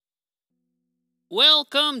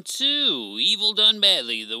Welcome to Evil Done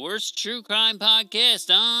Badly, the worst true crime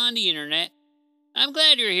podcast on the internet. I'm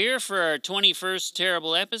glad you're here for our 21st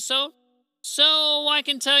terrible episode, so I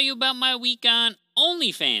can tell you about my week on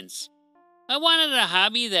OnlyFans. I wanted a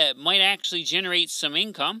hobby that might actually generate some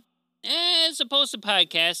income, as opposed to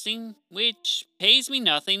podcasting, which pays me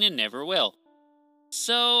nothing and never will.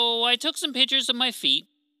 So I took some pictures of my feet,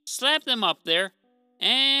 slapped them up there,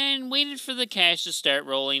 and waited for the cash to start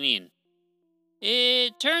rolling in.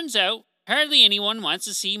 It turns out hardly anyone wants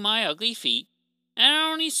to see my ugly feet, and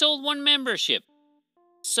I only sold one membership.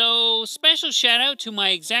 So, special shout out to my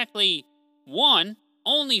exactly one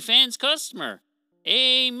OnlyFans customer,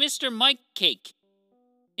 a Mr. Mike Cake.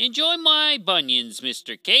 Enjoy my bunions,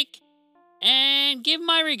 Mr. Cake, and give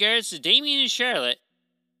my regards to Damien and Charlotte.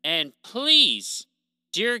 And please,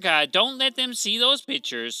 dear God, don't let them see those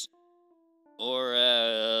pictures, or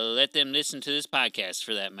let them listen to this podcast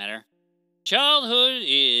for that matter. Childhood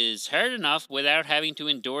is hard enough without having to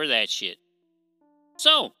endure that shit.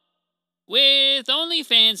 So, with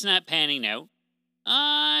OnlyFans not panning out,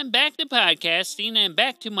 I'm back to podcasting and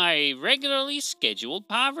back to my regularly scheduled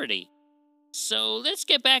poverty. So, let's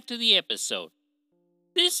get back to the episode.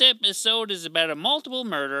 This episode is about a multiple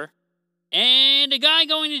murder and a guy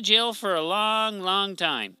going to jail for a long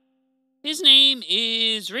time. His name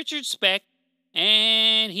is Richard Speck,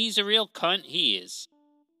 and he's a real cunt, he is.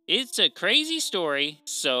 It's a crazy story,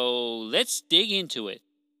 so let's dig into it.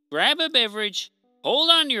 Grab a beverage, hold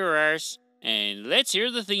on to your arse, and let's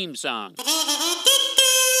hear the theme song.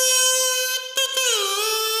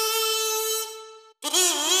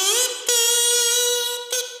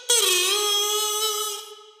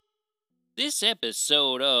 This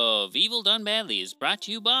episode of Evil Done Badly is brought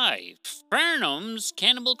to you by Farnham's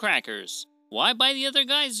Cannibal Crackers. Why buy the other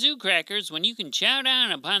guy's zoo crackers when you can chow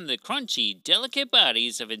down upon the crunchy, delicate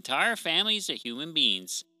bodies of entire families of human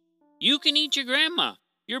beings? You can eat your grandma,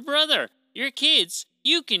 your brother, your kids,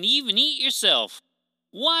 you can even eat yourself.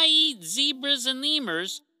 Why eat zebras and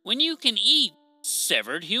lemurs when you can eat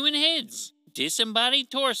severed human heads,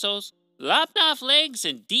 disembodied torsos, lopped off legs,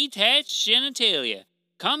 and detached genitalia?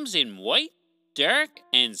 Comes in white, dark,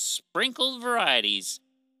 and sprinkled varieties.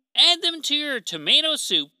 Add them to your tomato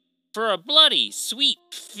soup for a bloody, sweet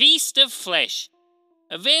feast of flesh.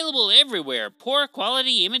 Available everywhere poor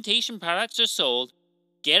quality imitation products are sold.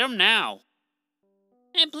 Get 'em now.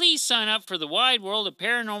 And please sign up for the Wide World of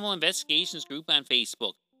Paranormal Investigations group on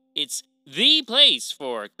Facebook. It's the place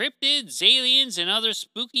for cryptids, aliens, and other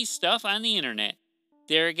spooky stuff on the internet.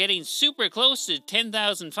 They're getting super close to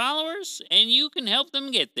 10,000 followers, and you can help them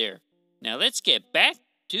get there. Now let's get back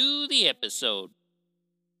to the episode.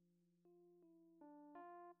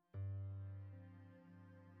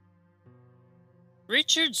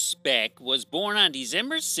 Richard Speck was born on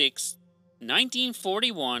December 6,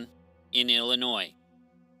 1941, in Illinois.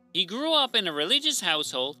 He grew up in a religious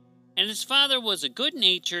household, and his father was a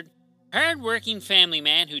good-natured, hard-working family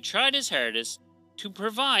man who tried his hardest to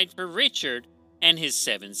provide for Richard and his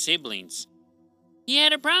 7 siblings. He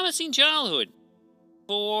had a promising childhood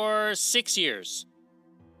for 6 years.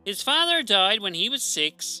 His father died when he was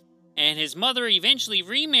 6, and his mother eventually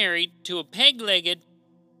remarried to a peg-legged,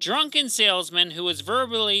 drunken salesman who was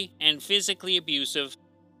verbally and physically abusive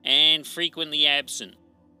and frequently absent.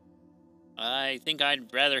 I think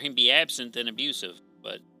I'd rather him be absent than abusive,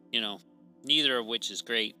 but, neither of which is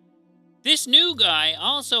great. This new guy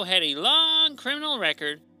also had a long criminal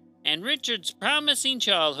record, and Richard's promising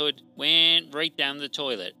childhood went right down the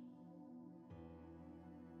toilet.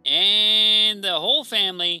 And the whole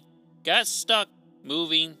family got stuck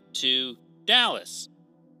moving to Dallas.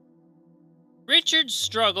 Richard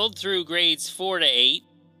struggled through grades 4 to 8,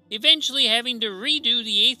 eventually having to redo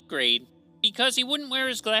the 8th grade because he wouldn't wear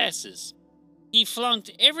his glasses. He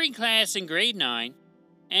flunked every class in grade 9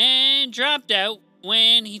 and dropped out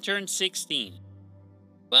when he turned 16.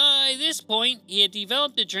 By this point, he had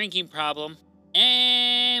developed a drinking problem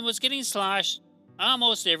and was getting sloshed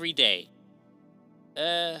almost every day.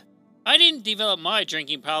 I didn't develop my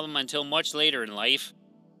drinking problem until much later in life.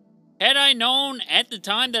 Had I known at the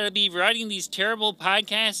time that I'd be writing these terrible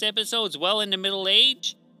podcast episodes well into middle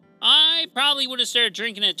age, I probably would have started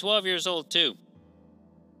drinking at 12 years old too.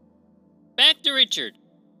 Back to Richard.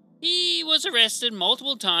 He was arrested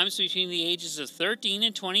multiple times between the ages of 13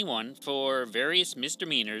 and 21 for various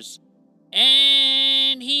misdemeanors,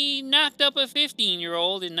 and he knocked up a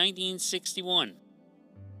 15-year-old in 1961.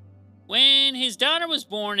 When his daughter was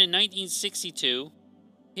born in 1962,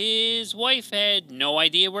 his wife had no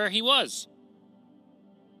idea where he was.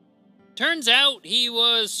 Turns out he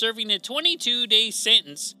was serving a 22-day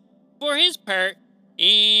sentence for his part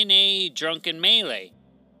in a drunken melee.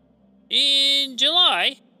 In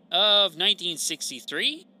July of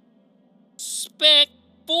 1963, Speck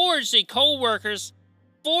forged a co-worker's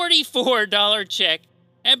 $44 check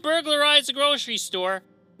and burglarized a grocery store,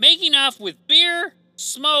 making off with beer,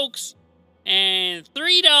 smokes, and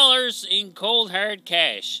 $3 in cold hard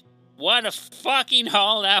cash. What a fucking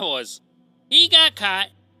haul that was. He got caught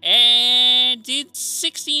and did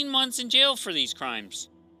 16 months in jail for these crimes.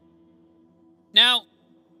 Now,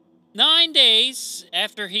 9 days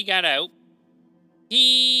after he got out,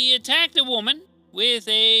 he attacked a woman with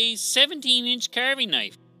a 17-inch carving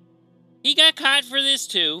knife. He got caught for this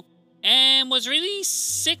too, and was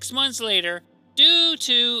released 6 months later due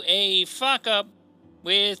to a fuck-up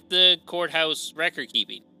with the courthouse record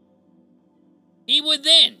keeping. He would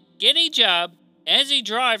then get a job as a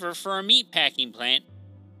driver for a meatpacking plant.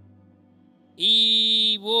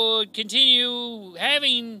 He would continue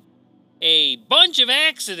having a bunch of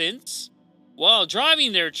accidents while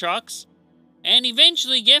driving their trucks, and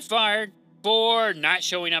eventually get fired for not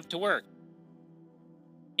showing up to work.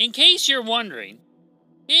 In case you're wondering,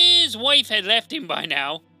 his wife had left him by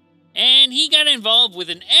now, and he got involved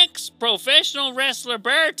with an ex-professional wrestler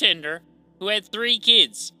bartender who had 3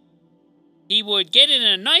 kids. He would get in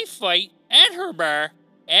a knife fight at her bar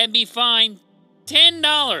and be fined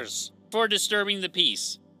 $10 for disturbing the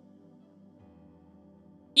peace.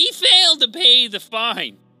 He failed to pay the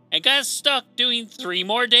fine and got stuck doing 3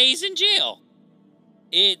 more days in jail.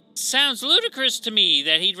 It sounds ludicrous to me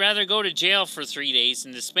that he'd rather go to jail for 3 days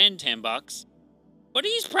than to spend $10. But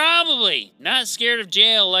he's probably not scared of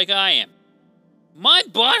jail like I am. My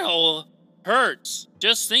butthole hurts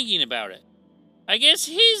just thinking about it. I guess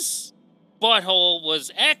his butthole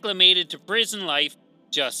was acclimated to prison life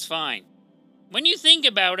just fine. When you think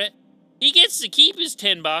about it, he gets to keep his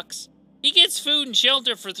 $10, he gets food and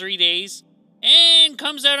shelter for 3 days, and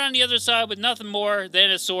comes out on the other side with nothing more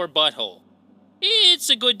than a sore butthole. It's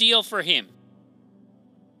a good deal for him.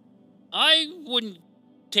 I wouldn't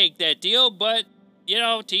take that deal, but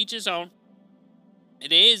to each his own.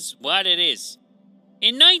 It is what it is.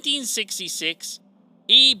 In 1966,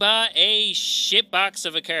 he bought a shitbox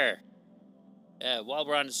of a car. While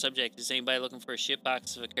we're on the subject, is anybody looking for a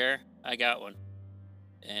shitbox of a car? I got one.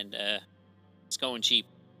 And, it's going cheap.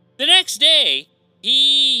 The next day,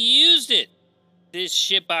 he used it, this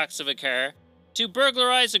shitbox of a car, to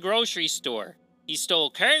burglarize a grocery store. He stole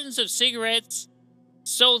cartons of cigarettes,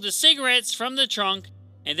 sold the cigarettes from the trunk,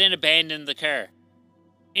 and then abandoned the car.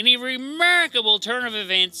 In a remarkable turn of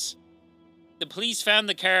events, the police found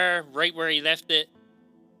the car right where he left it.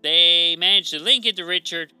 They managed to link it to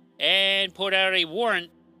Richard and put out a warrant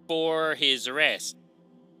for his arrest.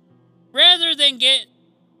 Rather than get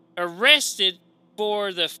arrested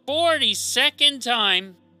for the 42nd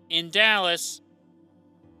time in Dallas,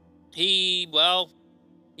 he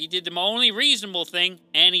did the only reasonable thing,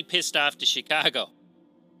 and he pissed off to Chicago.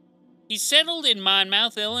 He settled in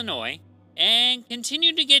Monmouth, Illinois, and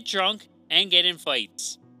continued to get drunk and get in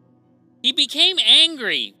fights. He became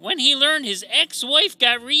angry when he learned his ex-wife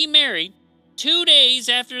got remarried 2 days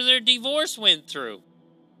after their divorce went through.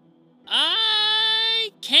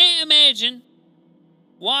 I can't imagine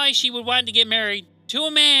why she would want to get married to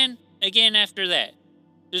a man again after that.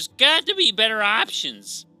 There's got to be better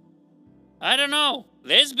options. I don't know.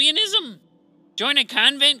 Lesbianism? Join a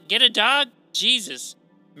convent? Get a dog? Jesus.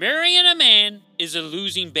 Marrying a man is a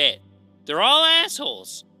losing bet. They're all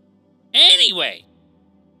assholes. Anyway,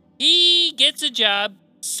 he gets a job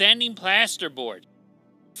sanding plasterboard.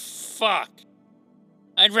 Fuck.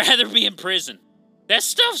 I'd rather be in prison. That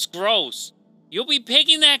stuff's gross. You'll be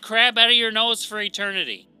picking that crap out of your nose for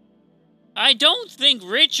eternity. I don't think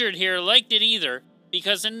Richard here liked it either,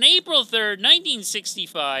 because on April 3rd,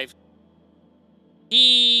 1965,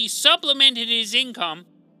 he supplemented his income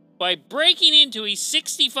by breaking into a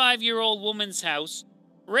 65-year-old woman's house,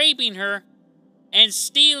 raping her, and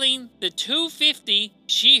stealing the $250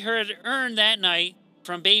 she had earned that night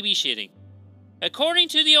from babysitting. According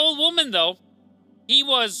to the old woman, though, he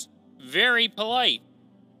was very polite.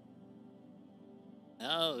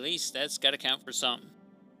 Well, at least that's got to count for something.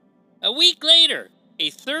 A week later, a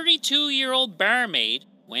 32-year-old barmaid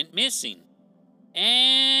went missing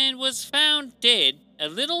and was found dead a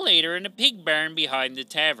little later in a pig barn behind the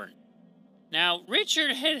tavern. Now,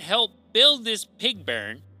 Richard had helped build this pig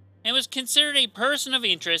barn and was considered a person of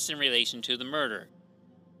interest in relation to the murder.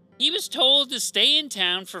 He was told to stay in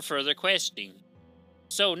town for further questioning.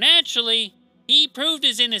 So naturally, he proved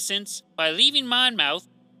his innocence by leaving Monmouth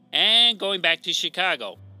and going back to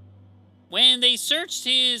Chicago. When they searched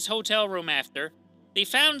his hotel room after, they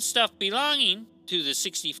found stuff belonging to the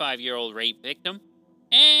 65-year-old rape victim,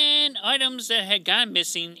 and items that had gone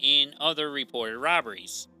missing in other reported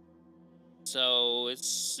robberies. So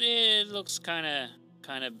it looks kind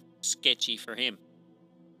of sketchy for him.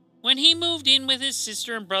 When he moved in with his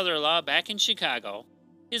sister and brother-in-law back in Chicago,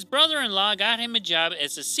 his brother-in-law got him a job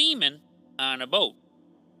as a seaman on a boat.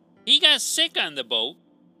 He got sick on the boat,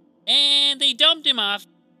 and they dumped him off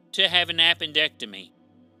to have an appendectomy.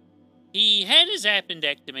 He had his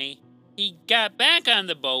appendectomy, he got back on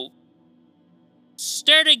the boat,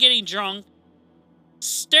 started getting drunk,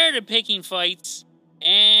 started picking fights,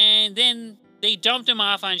 and then they dumped him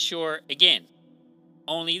off on shore again.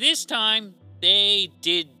 Only this time, they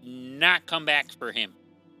did not come back for him.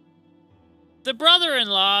 The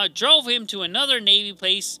brother-in-law drove him to another Navy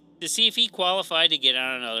place to see if he qualified to get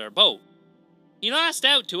on another boat. He lost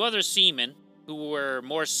out to other seamen who were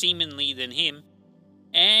more seamanly than him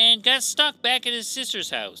and got stuck back at his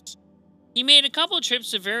sister's house. He made a couple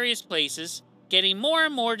trips to various places, getting more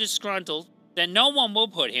and more disgruntled that no one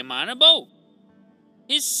would put him on a boat.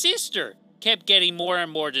 His sister kept getting more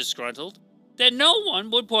and more disgruntled that no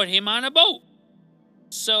one would put him on a boat.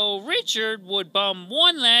 So Richard would bum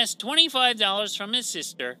one last $25 from his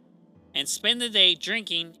sister and spend the day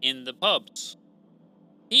drinking in the pubs.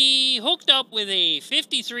 He hooked up with a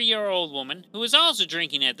 53-year-old woman who was also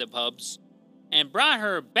drinking at the pubs and brought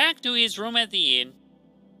her back to his room at the inn,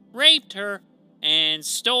 raped her, and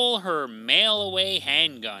stole her mail-away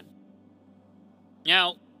handgun.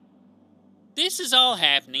 Now, this is all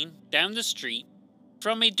happening down the street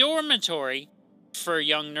from a dormitory for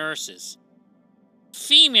young nurses.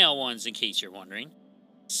 Female ones, in case you're wondering.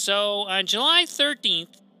 So, on July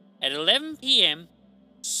 13th, at 11 p.m.,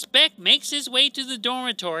 Speck makes his way to the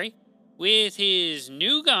dormitory with his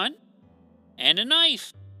new gun and a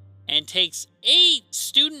knife and takes 8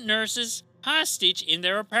 student nurses hostage in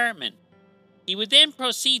their apartment. He would then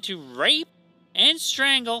proceed to rape and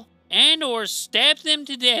strangle and or stab them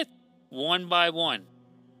to death one by one.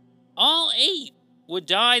 All 8 would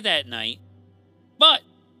die that night, but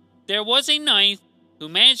there was a 9th who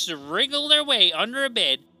managed to wriggle their way under a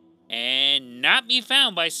bed and not be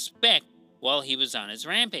found by Speck while he was on his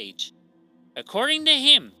rampage. According to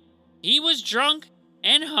him, he was drunk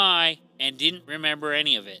and high and didn't remember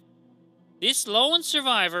any of it. This lone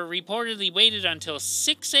survivor reportedly waited until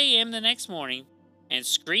 6 a.m. the next morning and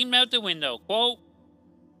screamed out the window, quote,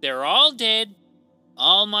 "They're all dead.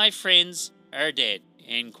 All my friends are dead,"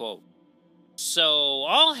 end quote. So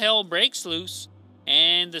all hell breaks loose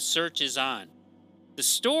and the search is on. The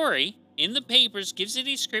story in the papers gives a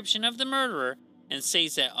description of the murderer and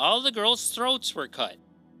says that all the girls' throats were cut.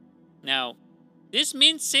 Now, this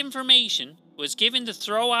mince information was given to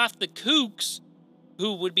throw off the kooks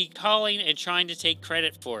who would be calling and trying to take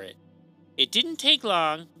credit for it. It didn't take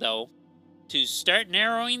long, though, to start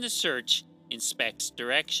narrowing the search in Speck's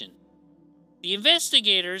direction. The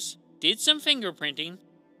investigators did some fingerprinting,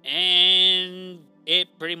 and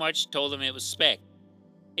it pretty much told them it was Speck.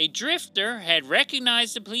 A drifter had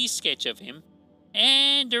recognized the police sketch of him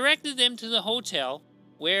and directed them to the hotel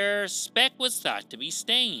where Speck was thought to be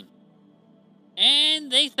staying.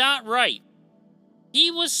 And they thought right. He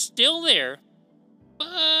was still there,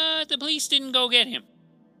 but the police didn't go get him.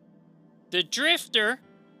 The drifter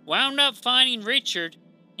wound up finding Richard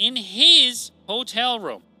in his hotel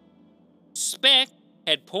room. Speck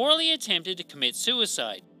had poorly attempted to commit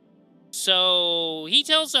suicide. So he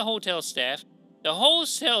tells the hotel staff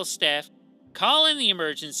call in the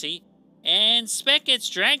emergency, and Speck gets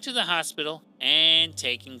dragged to the hospital and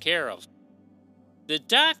taken care of. The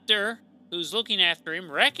doctor who's looking after him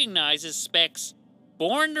recognizes Speck's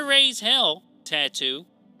 "Born to Raise Hell" tattoo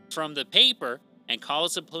from the paper and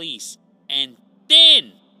calls the police, and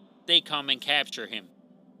then they come and capture him.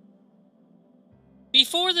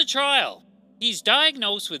 Before the trial, he's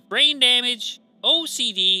diagnosed with brain damage,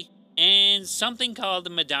 OCD, and something called the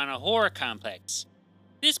Madonna Horror Complex.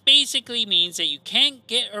 This basically means that you can't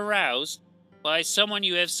get aroused by someone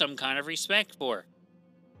you have some kind of respect for.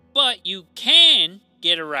 But you can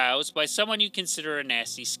get aroused by someone you consider a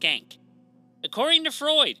nasty skank. According to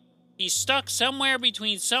Freud, he's stuck somewhere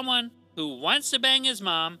between someone who wants to bang his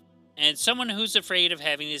mom and someone who's afraid of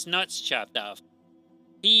having his nuts chopped off.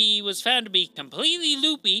 He was found to be completely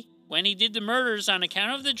loopy when he did the murders on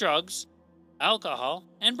account of the drugs, alcohol,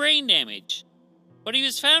 and brain damage. But he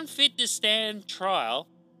was found fit to stand trial,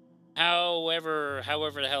 however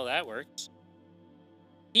the hell that works.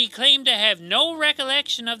 He claimed to have no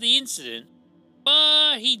recollection of the incident,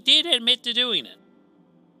 but he did admit to doing it.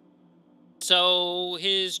 So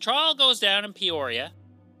his trial goes down in Peoria,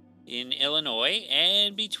 in Illinois,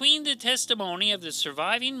 and between the testimony of the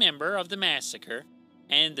surviving member of the massacre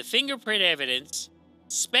and the fingerprint evidence,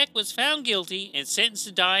 Speck was found guilty and sentenced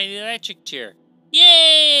to die in the electric chair.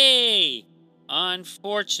 Yay!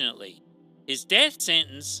 Unfortunately, his death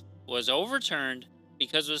sentence was overturned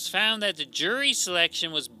because it was found that the jury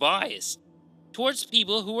selection was biased towards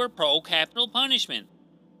people who were pro-capital punishment.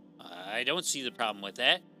 I don't see the problem with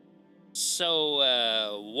that. So,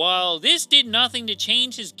 while this did nothing to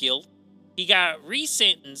change his guilt, he got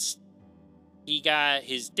resentenced, he got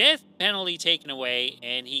his death penalty taken away,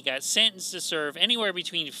 and he got sentenced to serve anywhere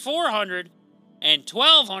between 400 and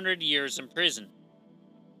 1,200 years in prison.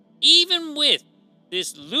 Even with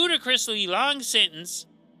this ludicrously long sentence,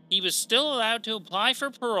 he was still allowed to apply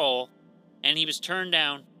for parole, and he was turned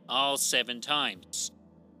down all 7 times.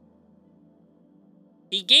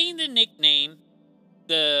 He gained the nickname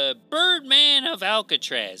the Birdman of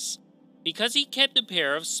Alcatraz because he kept a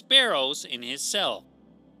pair of sparrows in his cell.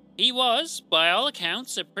 He was, by all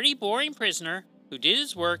accounts, a pretty boring prisoner who did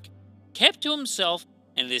his work, kept to himself,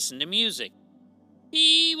 and listened to music.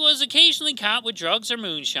 He was occasionally caught with drugs or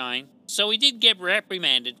moonshine, so he did get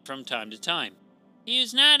reprimanded from time to time. He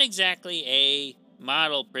was not exactly a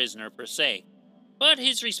model prisoner per se, but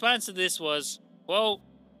his response to this was, quote,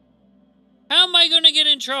 "How am I going to get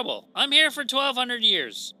in trouble? I'm here for 1,200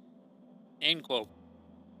 years." End quote.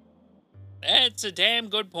 That's a damn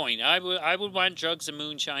good point. I would want drugs and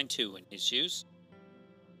moonshine too in his shoes.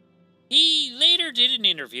 He later did an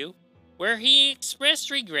interview where he expressed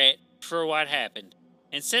regret for what happened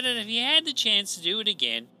and said that if he had the chance to do it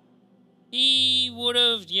again, he would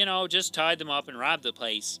have, just tied them up and robbed the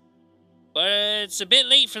place. But it's a bit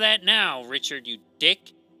late for that now, Richard, you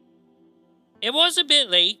dick. It was a bit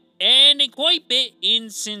late, and a quite bit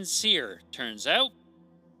insincere, turns out.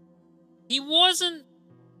 He wasn't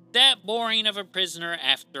that boring of a prisoner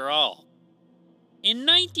after all. In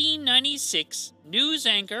 1996, news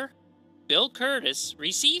anchor Bill Curtis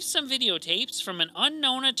received some videotapes from an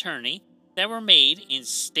unknown attorney that were made in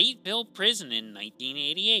Stateville Prison in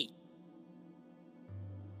 1988.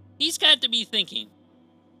 He's got to be thinking,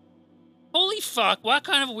 holy fuck, what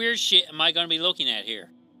kind of weird shit am I going to be looking at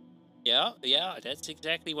here? Yeah, that's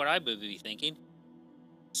exactly what I would be thinking.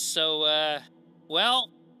 So,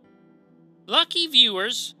 lucky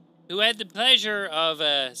viewers who had the pleasure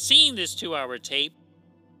of seeing this 2-hour tape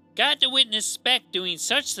got to witness Speck doing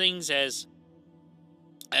such things as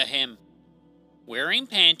him wearing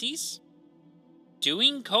panties,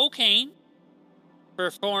 doing cocaine,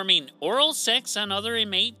 performing oral sex on other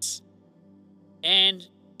inmates, and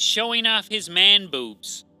showing off his man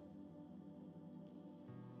boobs.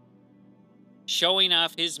 Showing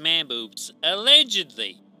off his man boobs.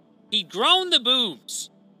 Allegedly, he'd grown the boobs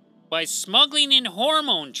by smuggling in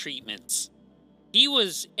hormone treatments. He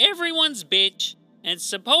was everyone's bitch, and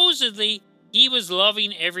supposedly he was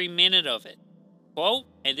loving every minute of it. Quote,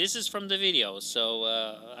 and this is from the video, so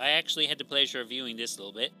I actually had the pleasure of viewing this a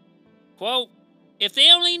little bit. Quote, "If they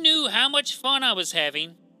only knew how much fun I was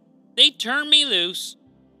having, they'd turn me loose."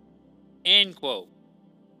 End quote.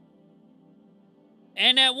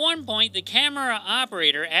 And at one point, the camera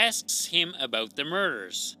operator asks him about the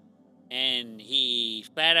murders. And he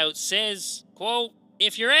flat out says, quote,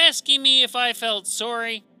 "If you're asking me if I felt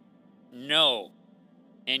sorry, no."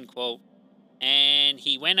 End quote. And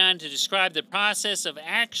he went on to describe the process of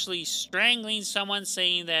actually strangling someone,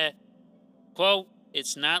 saying that, quote,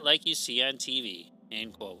 "It's not like you see on TV."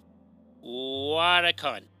 End quote. What a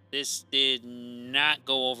cunt. This did not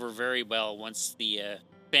go over very well once the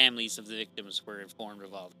families of the victims were informed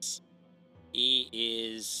of all this. He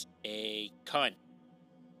is a cunt.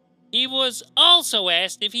 He was also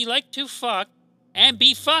asked if he liked to fuck and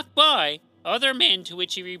be fucked by other men, to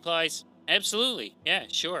which he replies, "Absolutely, yeah,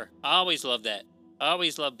 sure. I always love that. I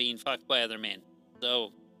always love being fucked by other men.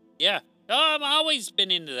 So, yeah, I've always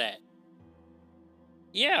been into that."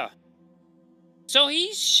 Yeah. So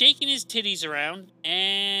he's shaking his titties around,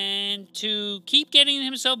 and to keep getting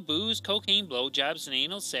himself booze, cocaine, blowjobs, and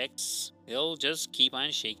anal sex, he'll just keep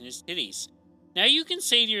on shaking his titties. Now you can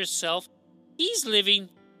say to yourself, he's living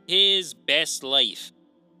his best life.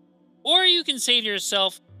 Or you can say to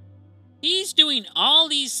yourself, he's doing all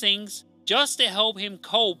these things just to help him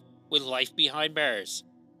cope with life behind bars.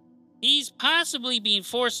 He's possibly being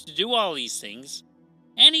forced to do all these things,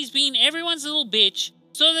 and he's being everyone's little bitch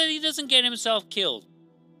so that he doesn't get himself killed.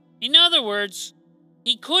 In other words,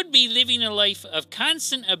 he could be living a life of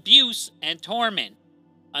constant abuse and torment.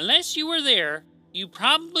 Unless you were there, you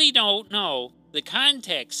probably don't know the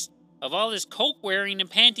context of all this coke wearing and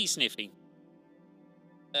panty sniffing.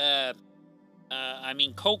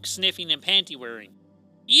 Coke sniffing and panty wearing.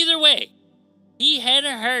 Either way, he had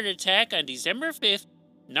a heart attack on December 5th,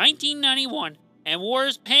 1991, and wore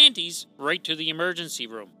his panties right to the emergency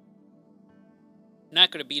room.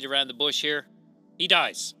 Not going to beat around the bush here. He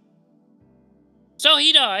dies. So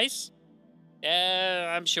he dies.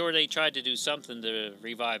 I'm sure they tried to do something to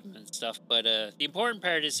revive him and stuff, but the important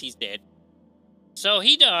part is he's dead. So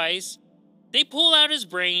he dies. They pull out his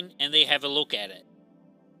brain and they have a look at it.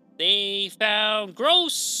 They found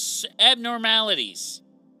gross abnormalities.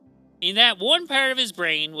 In that one part of his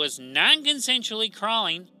brain was non-consensually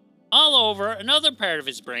crawling all over another part of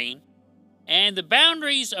his brain, and the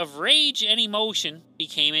boundaries of rage and emotion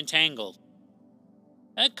became entangled.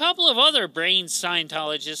 A couple of other brain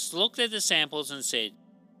Scientologists looked at the samples and said,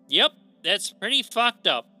 "Yep, that's pretty fucked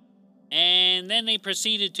up." And then they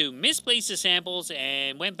proceeded to misplace the samples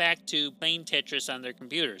and went back to playing Tetris on their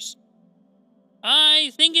computers.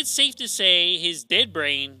 I think it's safe to say his dead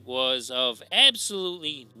brain was of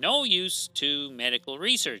absolutely no use to medical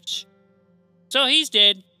research. So he's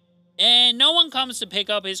dead, and no one comes to pick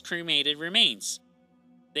up his cremated remains.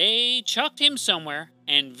 They chucked him somewhere,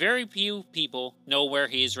 and very few people know where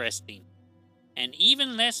he is resting. And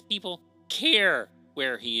even less people care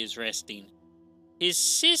where he is resting. His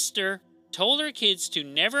sister told her kids to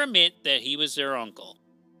never admit that he was their uncle.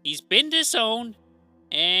 He's been disowned,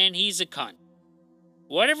 and he's a cunt.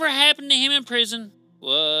 Whatever happened to him in prison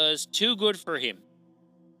was too good for him.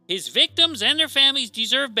 His victims and their families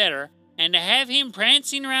deserve better, and to have him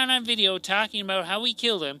prancing around on video talking about how we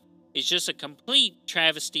killed him is just a complete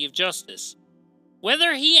travesty of justice.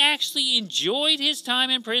 Whether he actually enjoyed his time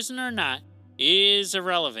in prison or not is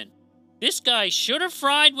irrelevant. This guy should have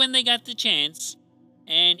fried when they got the chance.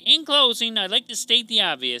 And in closing, I'd like to state the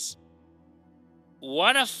obvious.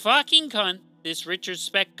 What a fucking cunt this Richard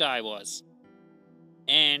Speck guy was.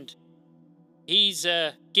 And he's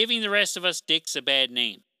giving the rest of us dicks a bad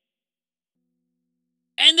name.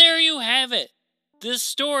 And there you have it. The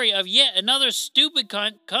story of yet another stupid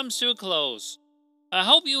cunt comes to a close. I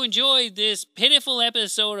hope you enjoyed this pitiful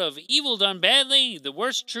episode of Evil Done Badly, the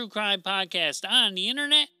worst true crime podcast on the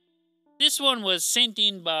internet. This one was sent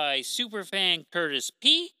in by superfan Curtis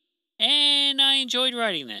P, and I enjoyed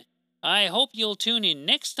writing it. I hope you'll tune in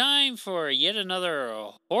next time for yet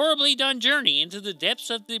another horribly done journey into the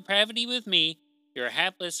depths of depravity with me, your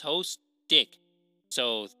hapless host, Dick.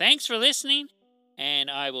 So thanks for listening, and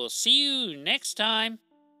I will see you next time.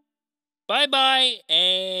 Bye-bye,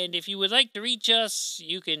 and if you would like to reach us,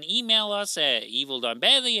 you can email us at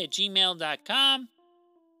evildonebadly@gmail.com,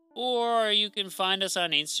 or you can find us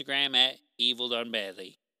on Instagram at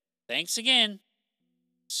evildonebadly. Thanks again.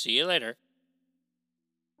 See you later.